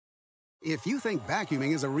If you think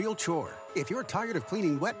vacuuming is a real chore, if you're tired of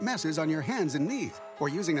cleaning wet messes on your hands and knees, or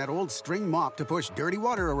using that old string mop to push dirty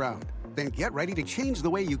water around, then get ready to change the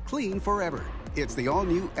way you clean forever. It's the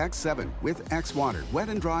all-new X7 with X-Water Wet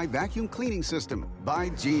and Dry Vacuum Cleaning System by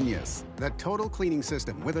Genius. The total cleaning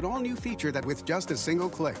system with an all-new feature that with just a single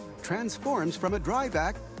click transforms from a dry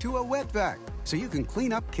vac to a wet vac. So you can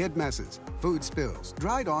clean up kid messes, food spills,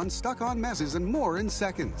 dried on, stuck on messes, and more in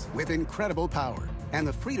seconds with incredible power. And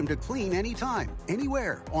the freedom to clean anytime,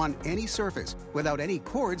 anywhere, on any surface, without any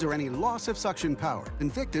cords or any loss of suction power.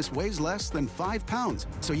 Invictus weighs less than 5 pounds,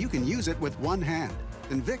 so you can use it with one hand.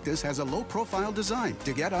 Invictus has a low-profile design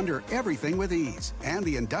to get under everything with ease. And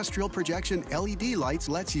the industrial projection LED lights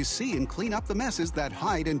lets you see and clean up the messes that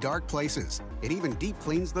hide in dark places. It even deep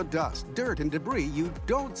cleans the dust, dirt, and debris you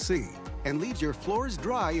don't see, and leaves your floors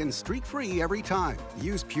dry and streak-free every time.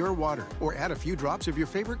 Use pure water or add a few drops of your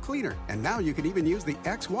favorite cleaner. And now you can even use the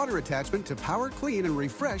X-Water attachment to power clean and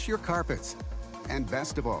refresh your carpets. And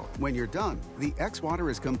best of all, when you're done, the X-Water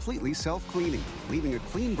is completely self-cleaning, leaving a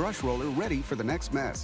clean brush roller ready for the next mess.